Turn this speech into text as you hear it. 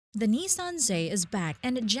The Nissan Z is back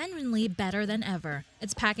and genuinely better than ever.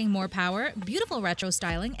 It's packing more power, beautiful retro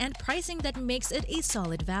styling, and pricing that makes it a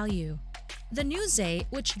solid value. The new Z,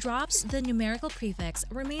 which drops the numerical prefix,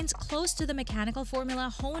 remains close to the mechanical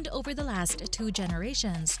formula honed over the last two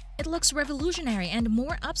generations. It looks revolutionary and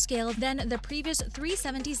more upscale than the previous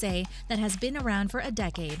 370Z that has been around for a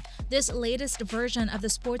decade. This latest version of the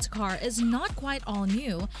sports car is not quite all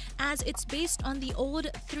new, as it's based on the old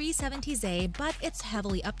 370Z, but it's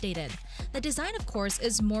heavily updated. The design, of course,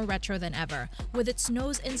 is more retro than ever, with its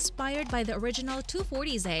nose inspired by the original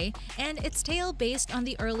 240Z and its tail based on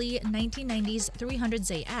the early 1990s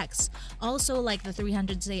 300ZX. Also, like the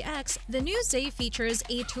 300ZX, the new Z features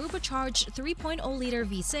a turbocharged 3.0-liter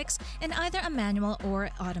V6 in either a manual or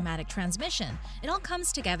automatic transmission. It all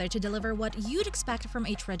comes together to deliver what you'd expect from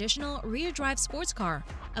a traditional rear-drive sports car,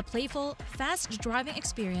 a playful, fast driving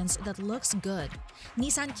experience that looks good.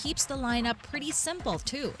 Nissan keeps the lineup pretty simple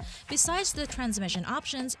too. Besides the transmission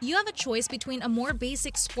options, you have a choice between a more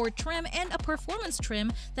basic sport trim and a performance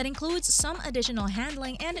trim that includes some additional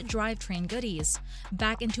handling and drivetrain goodies.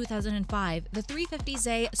 Back in 2005, the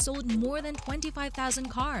 350Z sold more than 25,000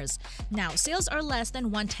 cars. Now, sales are less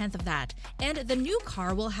than one-tenth of that, and the new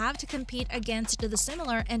car will have to compete against the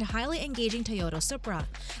similar and highly engaging Toyota Supra,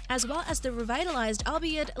 as well as the revitalized,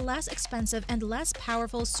 albeit less expensive and less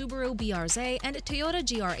powerful Subaru BRZ and Toyota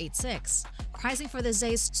GR86. Pricing for the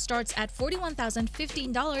Z starts at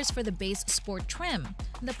 $41,015 for the base sport trim.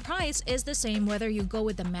 The price is the same whether you go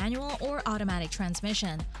with the manual or automatic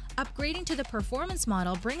transmission. Upgrading to the performance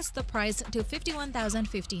model brings the price to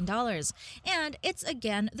 $51,015, and it's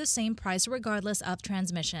again the same price regardless of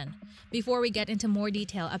transmission. Before we get into more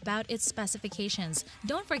detail about its specifications,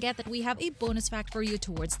 don't forget that we have a bonus fact for you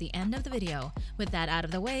towards the end of the video. With that out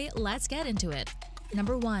of the way, let's get into it.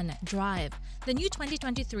 Number 1. Drive. The new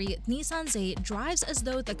 2023 Nissan Z drives as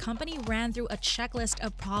though the company ran through a checklist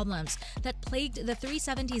of problems that plagued the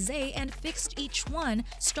 370Z and fixed each one,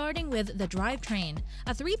 starting with the drivetrain.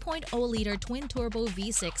 A 3.0-liter twin-turbo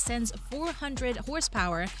V6 sends 400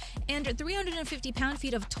 horsepower and 350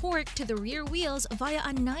 pound-feet of torque to the rear wheels via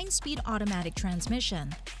a 9-speed automatic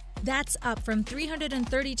transmission. That's up from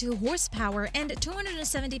 332 horsepower and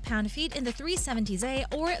 270 pound-feet in the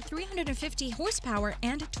 370Z or 350 horsepower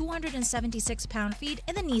and 276 pound-feet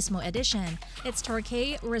in the Nismo edition. It's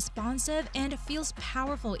torquey, responsive, and feels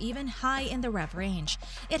powerful even high in the rev range.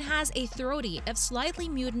 It has a throaty, if slightly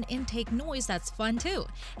muted intake noise that's fun too.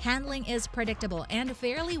 Handling is predictable and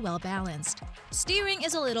fairly well balanced. Steering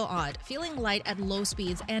is a little odd, feeling light at low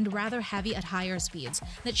speeds and rather heavy at higher speeds.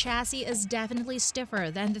 The chassis is definitely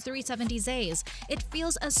stiffer than the 370Zs. It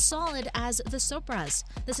feels as solid as the Supras.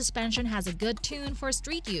 The suspension has a good tune for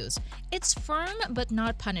street use. It's firm but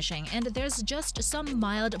not punishing, and there's just some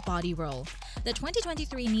mild body roll. The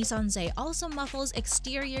 2023 Nissan Z also muffles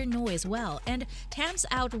exterior noise well and tamps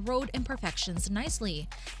out road imperfections nicely.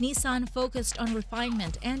 Nissan focused on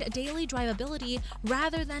refinement and daily drivability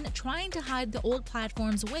rather than trying to hide the old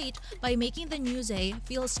platform's weight by making the new Z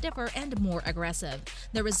feel stiffer and more aggressive.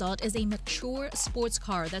 The result is a mature sports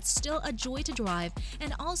car that's still a joy to drive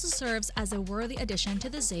and also serves as a worthy addition to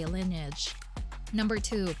the Z lineage. Number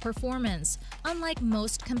 2. Performance. Unlike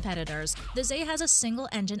most competitors, the Z has a single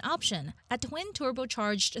engine option, a twin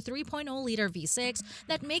turbocharged 3.0-liter V6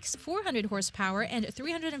 that makes 400 horsepower and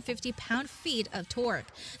 350 pound-feet of torque.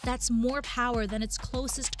 That's more power than its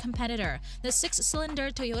closest competitor, the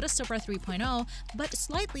 6-cylinder Toyota Supra 3.0, but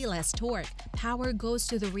slightly less torque. Power goes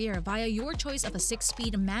to the rear via your choice of a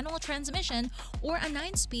 6-speed manual transmission or a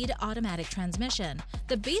 9-speed automatic transmission.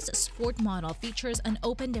 The base sport model features an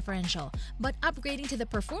open differential, but upgrading to the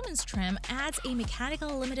performance trim adds a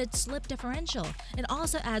mechanical limited slip differential. It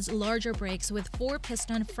also adds larger brakes with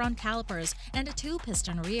 4-piston front calipers and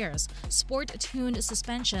 2-piston rears, sport-tuned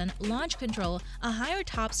suspension, launch control, a higher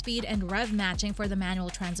top speed and rev matching for the manual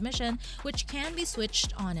transmission, which can be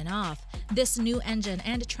switched on and off. This new engine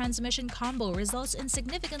and transmission combo results in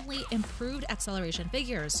significantly improved acceleration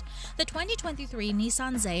figures. The 2023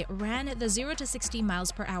 Nissan Z ran the 0 to 60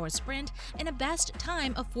 miles per hour sprint in a best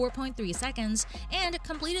time of 4.3 seconds and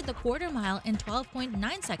completed the quarter mile in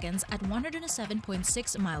 12.9 seconds at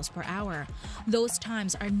 107.6 miles per hour. Those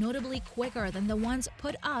times are notably quicker than the ones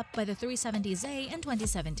put up by the 370Z in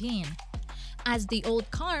 2017. As the old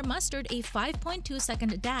car mustered a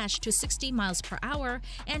 5.2-second dash to 60 miles per hour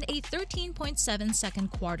and a 13.7-second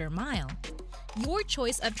quarter mile. Your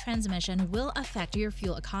choice of transmission will affect your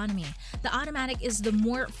fuel economy. The automatic is the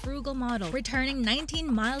more frugal model, returning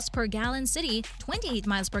 19 miles per gallon city, 28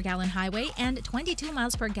 miles per gallon highway, and 22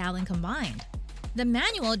 miles per gallon combined. The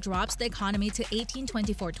manual drops the economy to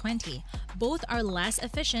 18-24-20. Both are less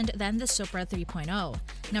efficient than the Supra 3.0.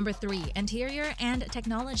 Number 3. Interior and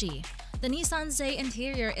technology. The Nissan Z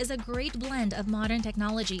interior is a great blend of modern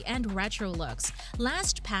technology and retro looks.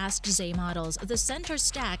 Last past Z models, the center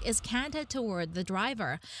stack is canted toward the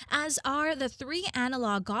driver, as are the 3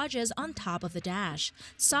 analog gauges on top of the dash.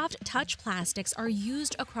 Soft touch plastics are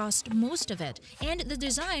used across most of it, and the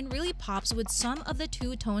design really pops with some of the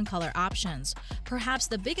two-tone color options. Perhaps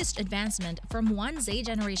the biggest advancement from one Z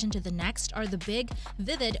generation to the next are the big,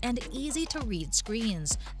 vivid, and easy-to-read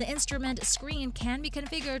screens. The instrument screen can be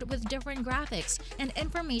configured with different graphics and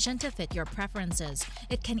information to fit your preferences.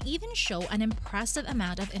 It can even show an impressive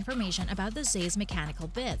amount of information about the Z's mechanical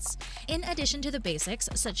bits. In addition to the basics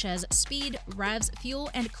such as speed, revs, fuel,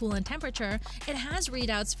 and coolant temperature, it has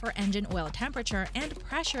readouts for engine oil temperature and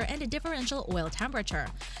pressure and differential oil temperature.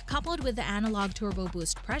 Coupled with the analog turbo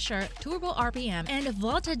boost pressure, turbo RPM, and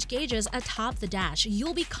voltage gauges atop the dash,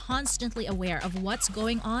 you'll be constantly aware of what's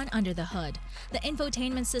going on under the hood. The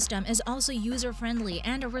infotainment system is also user-friendly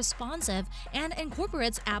and responsive and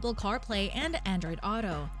incorporates Apple CarPlay and Android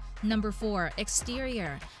Auto. Number 4.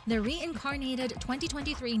 Exterior. The reincarnated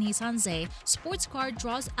 2023 Nissan Z sports car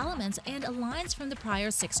draws elements and lines from the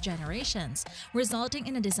prior 6 generations, resulting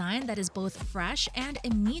in a design that is both fresh and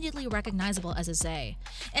immediately recognizable as a Z.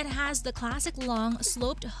 It has the classic long,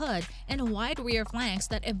 sloped hood and wide rear flanks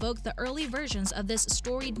that evoke the early versions of this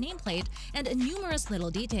storied nameplate, and numerous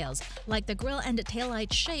little details, like the grille and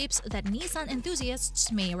taillight shapes that Nissan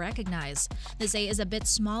enthusiasts may recognize. The Z is a bit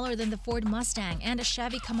smaller than the Ford Mustang and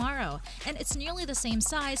Chevy Cammisa, and it's nearly the same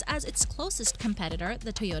size as its closest competitor,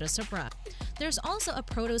 the Toyota Supra. There's also a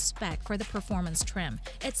Proto spec for the performance trim.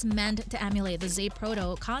 It's meant to emulate the Z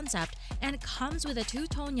Proto concept and comes with a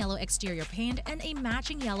two-tone yellow exterior paint and a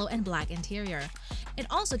matching yellow and black interior. It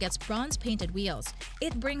also gets bronze-painted wheels.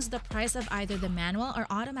 It brings the price of either the manual or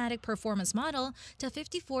automatic performance model to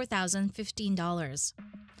 $54,015.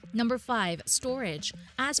 Number 5. Storage.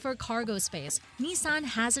 As for cargo space, Nissan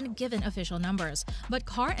hasn't given official numbers, but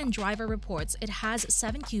Car and Driver reports it has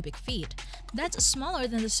 7 cubic feet. That's smaller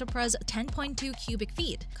than the Supra's 10.2 cubic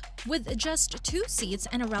feet. With just 2 seats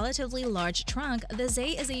and a relatively large trunk, the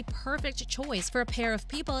Z is a perfect choice for a pair of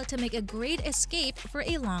people to make a great escape for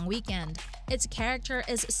a long weekend. Its character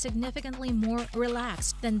is significantly more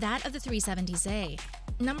relaxed than that of the 370Z.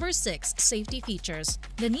 Number 6. Safety features.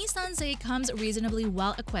 The Nissan Z comes reasonably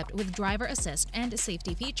well equipped with driver assist and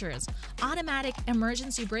safety features, automatic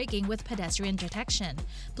emergency braking with pedestrian detection,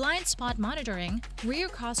 blind spot monitoring, rear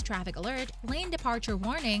cross traffic alert, lane departure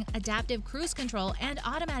warning, adaptive cruise control, and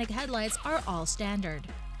automatic headlights are all standard.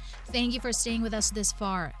 Thank you for staying with us this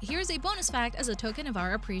far. Here's a bonus fact as a token of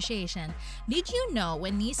our appreciation. Did you know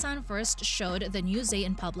when Nissan first showed the new Z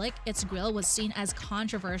in public, its grille was seen as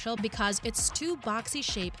controversial because its too boxy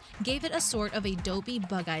shape gave it a sort of a dopey,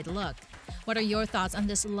 bug-eyed look? What are your thoughts on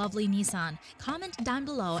this lovely Nissan? Comment down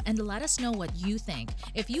below and let us know what you think.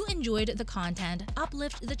 If you enjoyed the content,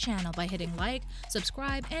 uplift the channel by hitting like,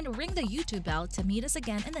 subscribe, and ring the YouTube bell to meet us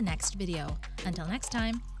again in the next video. Until next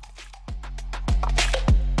time.